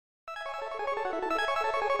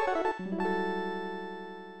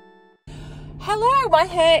Hello, my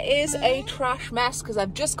hair is a trash mess because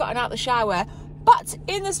I've just gotten out of the shower. But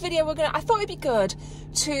in this video, I thought it'd be good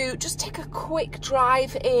to just take a quick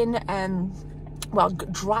drive in,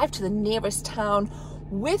 drive to the nearest town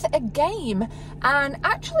with a game and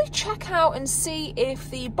actually check out and see if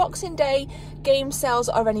the Boxing Day game sales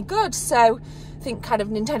are any good. So think kind of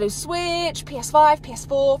Nintendo Switch, PS5,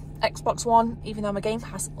 PS4, Xbox One, even though I'm a Game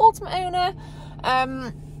Pass Ultimate owner.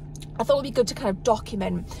 I thought it would be good to kind of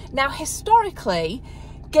document. Now, historically,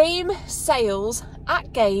 game sales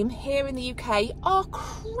at Game here in the UK are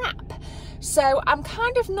crap. So I'm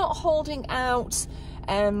kind of not holding out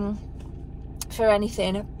for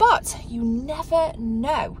anything, but you never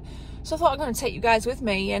know. So I thought I'm going to take you guys with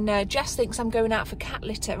me, and Jess thinks I'm going out for cat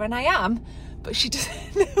litter, and I am, but she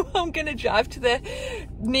doesn't know I'm going to drive to the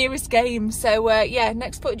nearest game. So yeah,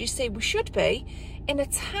 next footage you see, we should be in a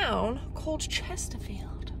town called Chesterfield.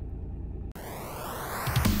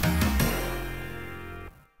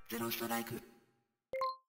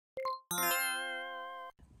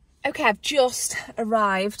 Okay, I've just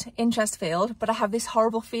arrived in Chesterfield, but I have this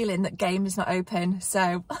horrible feeling that Game is not open.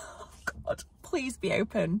 So, oh God, please be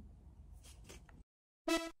open.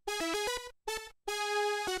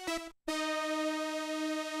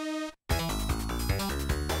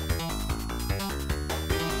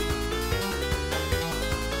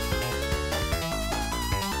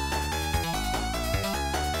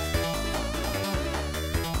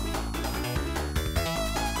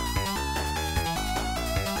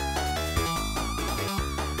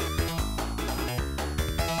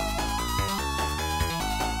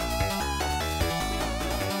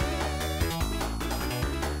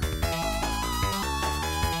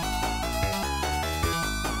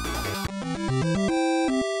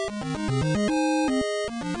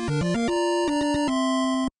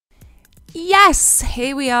 Yes,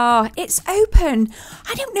 here we are. It's open.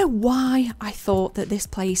 I don't know why I thought that this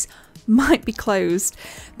place might be closed.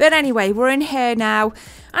 But anyway, we're in here now,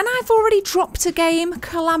 and I've already dropped a game,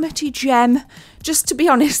 Calamity Gem. Just to be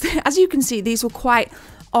honest, as you can see, these were quite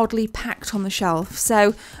oddly packed on the shelf.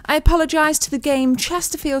 So I apologise to the Game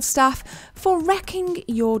Chesterfield staff for wrecking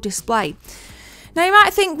your display. Now you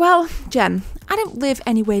might think, well, Gem, I don't live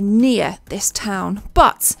anywhere near this town,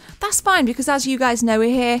 but that's fine because as you guys know,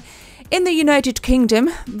 we're here in the United Kingdom.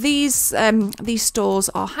 These stores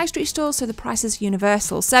are high street stores, so the price is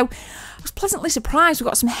universal. So I was pleasantly surprised. We've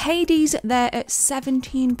got some Hades there at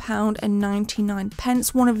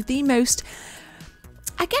 £17.99. One of the most,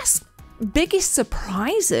 I guess, biggest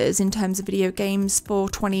surprises in terms of video games for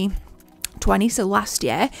 2020, so last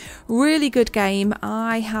year. Really good game.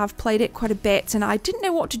 I have played it quite a bit and I didn't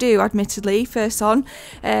know what to do, admittedly, first on.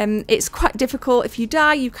 It's quite difficult. If you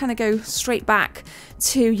die, you kind of go straight back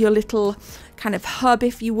to your little kind of hub,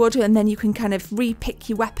 if you would, and then you can kind of re-pick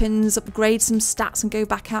your weapons, upgrade some stats and go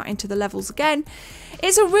back out into the levels again.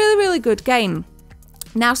 It's a really, really good game.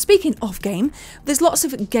 Now, speaking of game, there's lots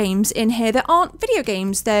of games in here that aren't video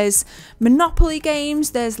games. There's Monopoly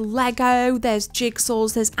games, there's Lego, there's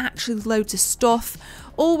jigsaws, there's actually loads of stuff.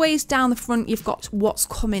 Always down the front, you've got what's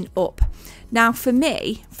coming up. Now, for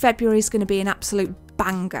me, February is going to be an absolute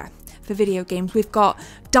banger for video games. We've got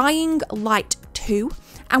Dying Light 2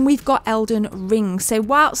 and we've got Elden Ring. So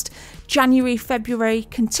whilst January, February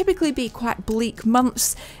can typically be quite bleak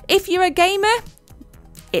months, if you're a gamer,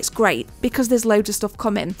 it's great because there's loads of stuff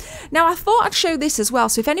coming. Now, I thought I'd show this as well.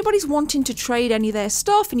 So if anybody's wanting to trade any of their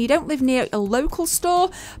stuff and you don't live near a local store,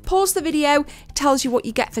 pause the video. It tells you what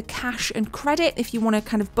you get for cash and credit if you want to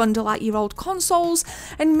kind of bundle out your old consoles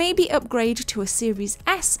and maybe upgrade to a Series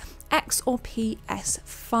S, X or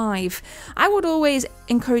PS5. I would always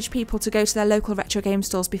encourage people to go to their local retro game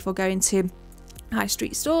stores before going to high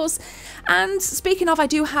street stores. And speaking of, I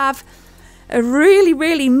do have a really,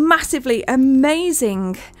 really massively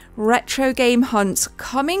amazing retro game hunt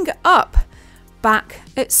coming up back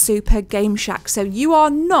at Super Game Shack. So you are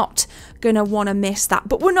not going to want to miss that.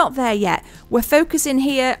 But we're not there yet. We're focusing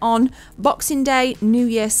here on Boxing Day, New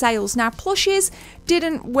Year sales. Now, plushies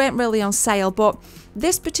weren't really on sale, but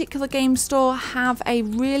this particular game store have a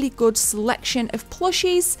really good selection of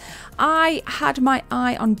plushies. I had my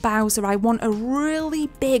eye on Bowser. I want a really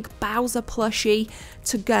big Bowser plushie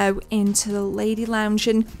to go into the lady lounge,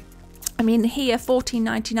 and I mean here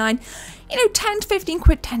 $14.99, you know, 10 to 15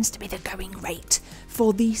 quid tends to be the going rate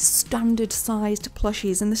for the standard sized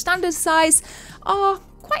plushies, and the standard size are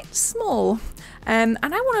quite small. And I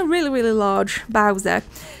want a really large Bowser.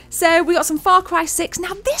 So we got some Far Cry 6.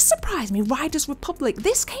 Now this surprised me, Riders Republic.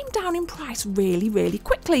 This came down in price really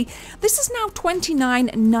quickly. This is now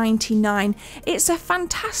 $29.99. It's a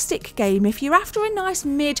fantastic game. If you're after a nice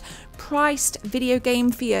mid-priced video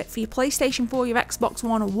game for your PlayStation 4, your Xbox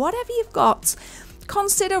One, or whatever you've got,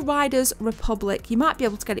 consider Riders Republic. You might be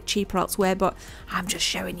able to get it cheaper elsewhere, but I'm just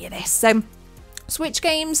showing you this. So Switch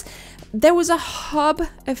games, there was a hub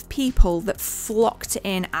of people that flocked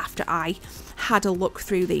in after I had a look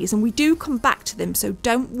through these, and we do come back to them, so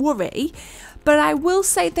don't worry. But I will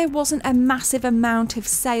say there wasn't a massive amount of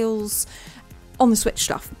sales on the Switch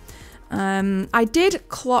stuff. I did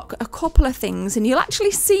clock a couple of things, and you'll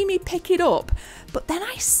actually see me pick it up, but then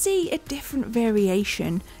I see a different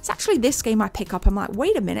variation. It's actually this game I pick up. I'm like,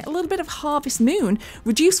 wait a minute, a little bit of Harvest Moon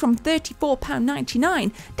reduced from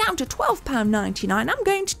 £34.99 down to £12.99. I'm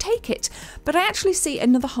going to take it. But I actually see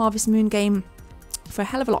another Harvest Moon game for a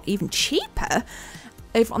hell of a lot even cheaper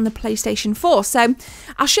over on the PlayStation 4. So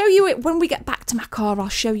I'll show you it when we get back to my car. I'll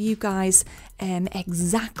show you guys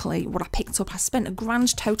exactly what I picked up. I spent a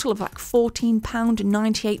grand total of like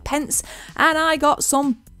 £14.98, and I got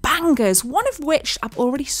some bangers, one of which I've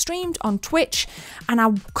already streamed on Twitch, and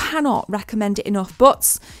I cannot recommend it enough,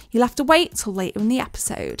 but you'll have to wait till later in the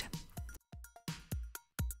episode.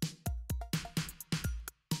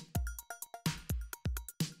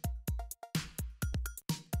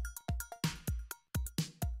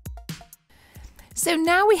 So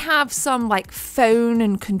now we have some like phone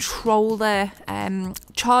and controller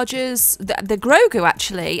chargers. The Grogu I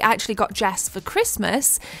actually got Jess for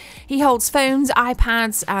Christmas. He holds phones,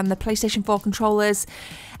 iPads, and the PlayStation 4 controllers.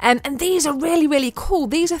 And these are really cool.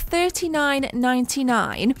 These are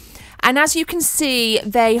 $39.99. And as you can see,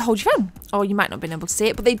 they hold your phone. Or you might not have been able to see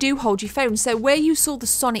it, but they do hold your phone. So where you saw the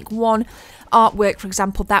Sonic 1 artwork, for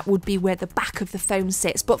example, that would be where the back of the phone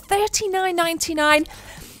sits. But $39.99...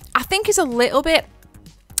 I think is a little bit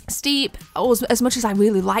steep, as much as I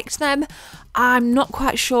really liked them. I'm not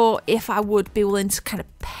quite sure if I would be willing to kind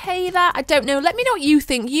of pay that. I don't know. Let me know what you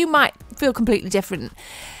think. You might feel completely different.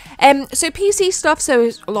 So PC stuff,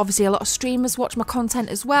 so obviously a lot of streamers watch my content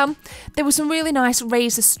as well. There was some really nice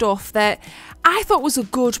Razer stuff that I thought was a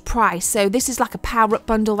good price. So this is like a power-up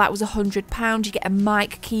bundle. That was £100. You get a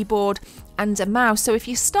mic, keyboard, and a mouse. So if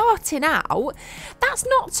you're starting out, that's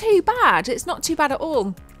not too bad. It's not too bad at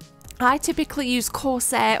all. I typically use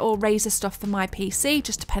Corsair or Razer stuff for my PC,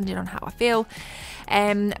 just depending on how I feel.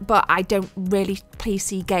 But I don't really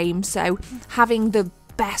PC game, so having the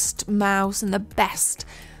best mouse and the best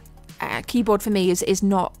keyboard for me is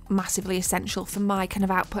not massively essential for my kind of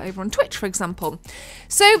output over on Twitch, for example.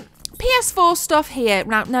 So PS4 stuff here.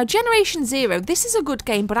 Now Generation Zero, this is a good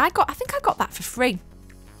game, but I think I got that for free.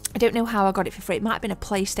 I don't know how I got it for free. It might have been a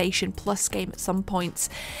PlayStation Plus game at some point.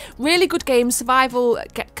 Really good game, survival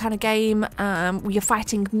kind of game. Where you're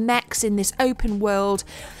fighting mechs in this open world.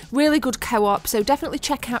 Really good co-op, so definitely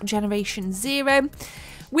check out Generation Zero.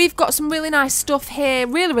 We've got some really nice stuff here,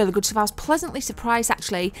 really good stuff. I was pleasantly surprised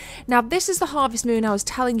actually. Now this is the Harvest Moon I was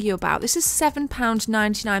telling you about. This is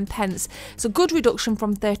 £7.99. It's a good reduction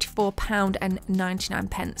from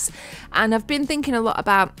 £34.99. And I've been thinking a lot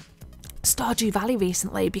about Stardew Valley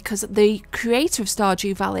recently because the creator of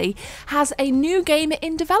Stardew Valley has a new game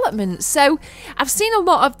in development. So I've seen a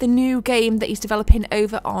lot of the new game that he's developing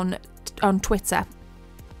over on Twitter.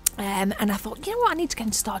 And I thought, you know what, I need to get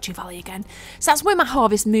into Stardew Valley again. So that's where my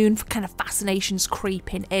Harvest Moon kind of fascination's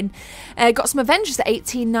creeping in. Got some Avengers at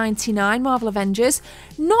 $18.99, Marvel Avengers.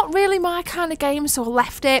 Not really my kind of game, so I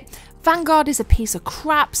left it. Vanguard is a piece of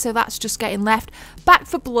crap, so that's just getting left. Back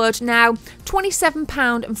for Blood now,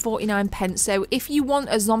 £27.49. So if you want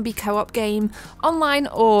a zombie co-op game online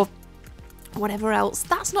or whatever else,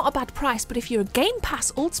 that's not a bad price. But if you're a Game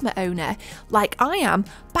Pass Ultimate owner like I am,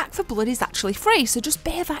 Back for Blood is actually free, so just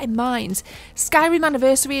bear that in mind. Skyrim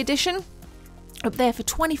Anniversary Edition up there for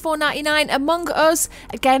 $24.99. Among Us,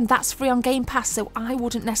 again, that's free on Game Pass, so I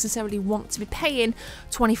wouldn't necessarily want to be paying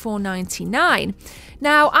 $24.99.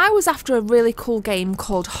 Now, I was after a really cool game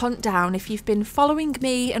called Hunt Down. If you've been following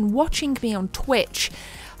me and watching me on Twitch,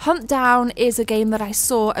 Hunt Down is a game that I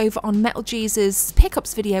saw over on Metal Jesus'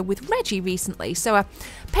 pickups video with Reggie recently. So I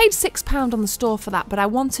paid £6 on the store for that, but I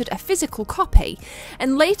wanted a physical copy.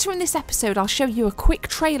 And later in this episode, I'll show you a quick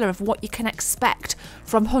trailer of what you can expect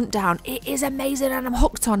from Hunt Down. It is amazing and I'm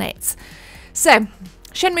hooked on it. So,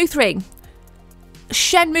 Shenmue 3.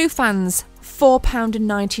 Shenmue fans,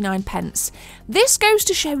 £4.99. This goes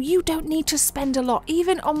to show you don't need to spend a lot,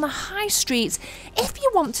 even on the high streets, if you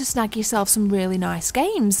want to snag yourself some really nice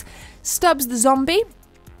games. Stubbs the Zombie,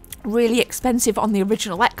 really expensive on the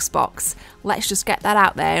original Xbox. Let's just get that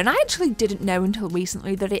out there. And I actually didn't know until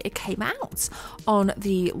recently that it came out on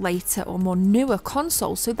the later or more newer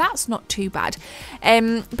console, so that's not too bad.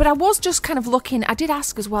 But I was just kind of looking, I did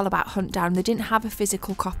ask as well about Huntdown. They didn't have a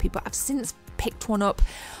physical copy, but I've since picked one up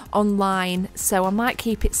online, so I might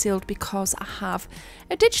keep it sealed because I have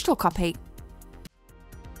a digital copy.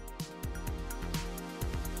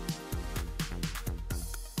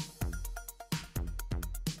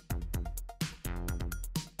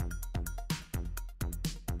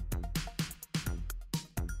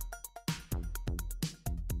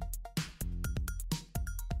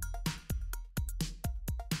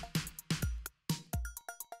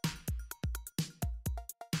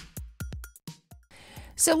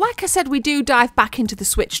 So like I said, we do dive back into the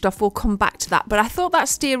Switch stuff, we'll come back to that, but I thought that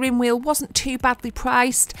steering wheel wasn't too badly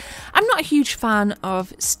priced. I'm not a huge fan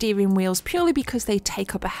of steering wheels purely because they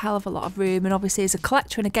take up a hell of a lot of room, and obviously as a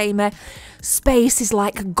collector and a gamer, space is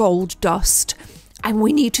like gold dust, and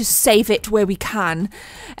we need to save it where we can.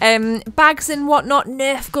 Bags and whatnot,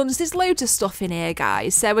 Nerf guns, there's loads of stuff in here,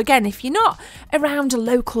 guys. So again, if you're not around a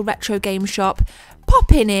local retro game shop,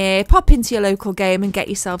 pop in here, pop into your local game and get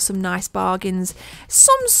yourself some nice bargains.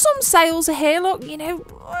 Some sales are here, look, you know,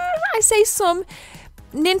 I say some.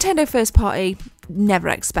 Nintendo first party, never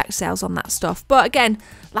expect sales on that stuff. But again,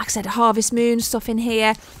 like I said, Harvest Moon stuff in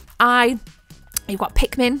here. You've got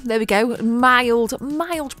Pikmin, there we go,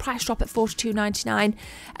 mild price drop at $42.99,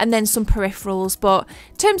 and then some peripherals. But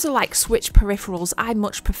in terms of like Switch peripherals, I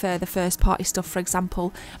much prefer the first party stuff. For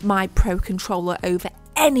example, my Pro controller over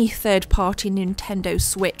any third party Nintendo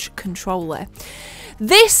Switch controller.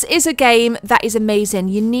 This is a game that is amazing.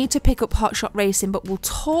 You need to pick up Hotshot Racing, but we'll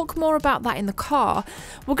talk more about that in the car.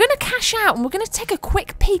 We're going to cash out and we're going to take a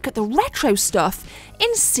quick peek at the retro stuff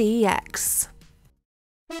in CEX.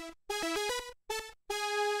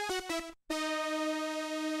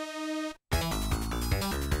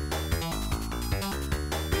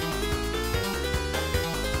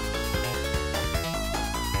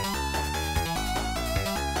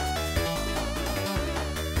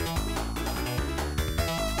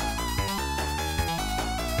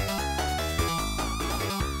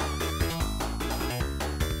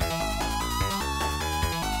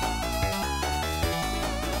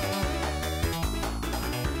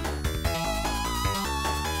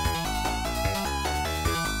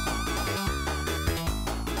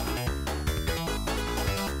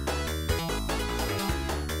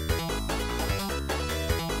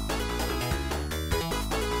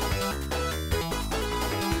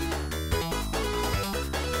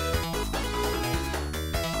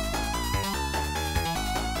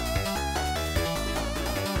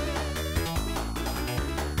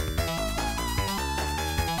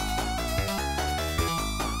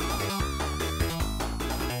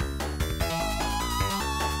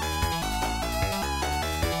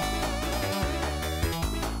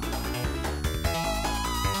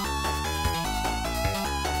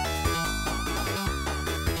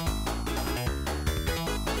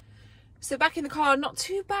 So back in the car, not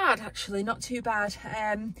too bad actually, not too bad.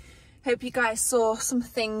 Hope you guys saw some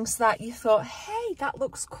things that you thought, hey, that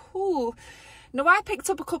looks cool. Now I picked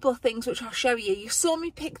up a couple of things which I'll show you. You saw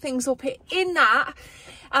me pick things up in that,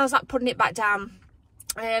 and I was like putting it back down.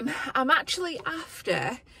 I'm actually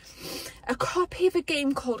after a copy of a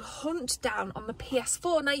game called Huntdown on the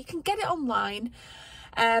PS4. Now you can get it online,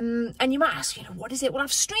 and you might ask, you know, what is it? Well,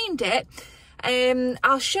 I've streamed it.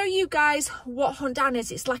 I'll show you guys what Huntdown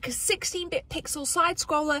is. It's like a 16-bit pixel side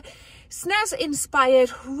scroller, SNES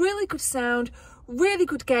inspired, really good sound, really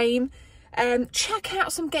good game. Check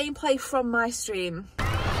out some gameplay from my stream.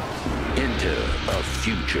 Enter a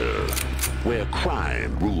future where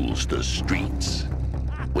crime rules the streets.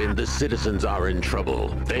 When the citizens are in trouble,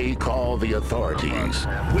 they call the authorities.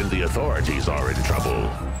 When the authorities are in trouble,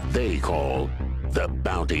 they call the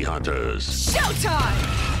bounty hunters.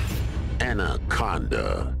 Showtime!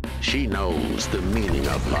 Anaconda. She knows the meaning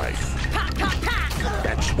of life.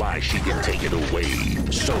 That's why she can take it away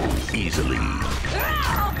so easily.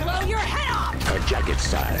 I'll blow your head off! Her jacket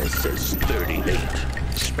size says 38.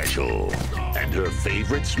 Special. And her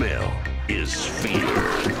favorite smell is fear.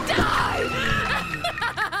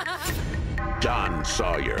 John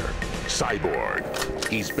Sawyer, cyborg.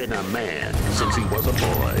 He's been a man since he was a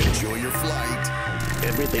boy. Enjoy your flight.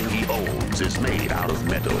 Everything he owns is made out of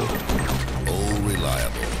metal. Oh,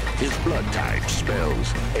 reliable. His blood type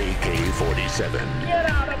spells AK-47. Get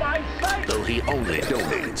out of my sight! Though he only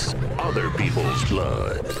donates other people's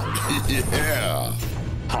blood. Yeah.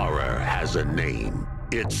 Horror has a name.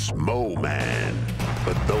 It's Mo-Man.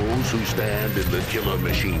 But those who stand in the killer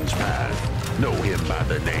machine's path know him by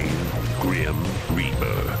the name Grim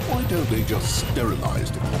Reaper. Why don't they just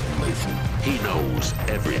sterilize the population? He knows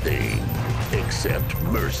everything except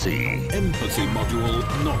mercy. Empathy module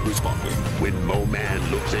not responding. When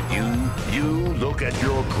Mo-Man looks at you, you look at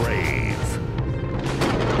your grave.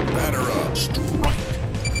 Batter up. Strike.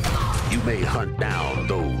 You may hunt down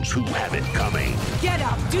those who have it coming. Get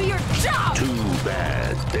up, do your job! Too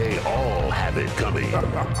bad they all have it coming.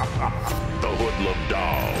 The Hoodlum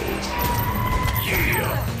Dolls.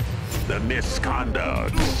 Yeah. The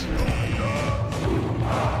Misconducts.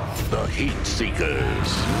 The Heat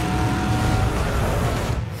Seekers.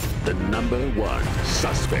 The #1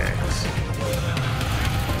 suspects.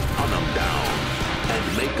 Hunt them down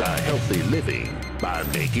and make a healthy living by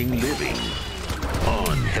making living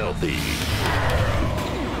unhealthy.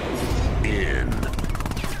 In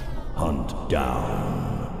Hunt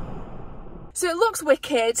Down. So it looks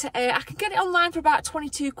wicked. I can get it online for about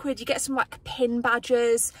 22 quid. You get some like pin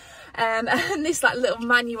badges and this like little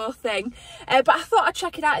manual thing. But I thought I'd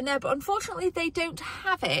check it out in there, but unfortunately they don't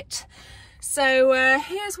have it. So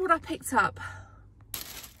here's what I picked up.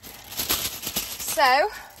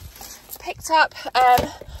 So picked up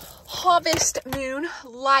Harvest Moon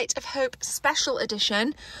Light of Hope Special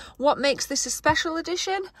Edition. What makes this a special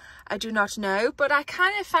edition? I do not know, but I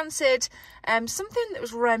kind of fancied something that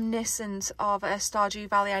was reminiscent of Stardew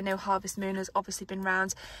Valley. I know Harvest Moon has obviously been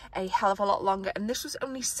around a hell of a lot longer, and this was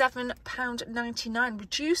only £7.99,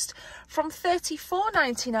 reduced from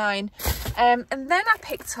 £34.99. And then I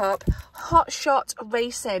picked up Hotshot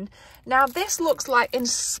Racing. Now this looks like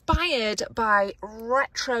inspired by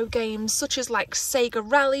retro games such as like Sega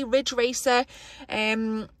Rally, Ridge Racer,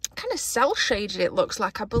 kind of cel shaded it looks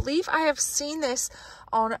like. I believe I have seen this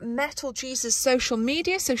on Metal Jesus social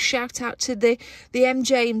media, so shout out to the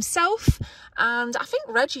MJ himself, and I think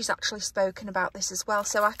Reggie's actually spoken about this as well,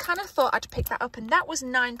 so I kind of thought I'd pick that up, and that was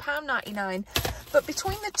 £9.99. But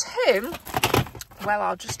between the two, well,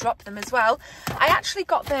 I'll just drop them as well. I actually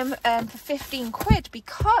got them for 15 quid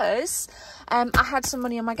because I had some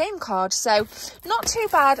money on my game card, so not too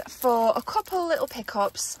bad for a couple little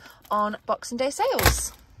pickups on Boxing Day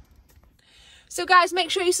sales. So guys, make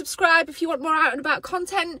sure you subscribe if you want more out and about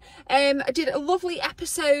content. I did a lovely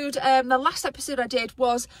episode. The last episode I did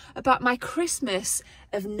was about my Christmas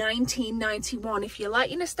of 1991. If you like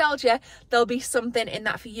your nostalgia, there'll be something in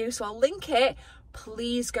that for you. So I'll link it.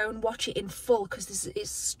 Please go and watch it in full because this is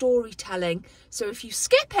storytelling. So if you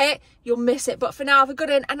skip it, you'll miss it. But for now, have a good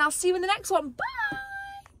one and I'll see you in the next one. Bye!